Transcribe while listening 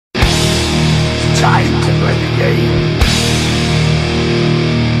Time to play the game.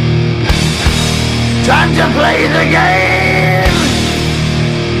 Time to play the game!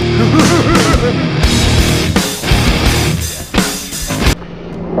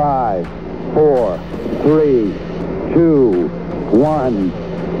 5, 4, 3, 2, 1,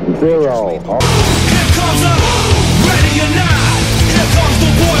 0. Here comes the ready or not. Here comes the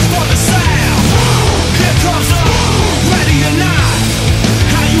boys for the sound. Here comes the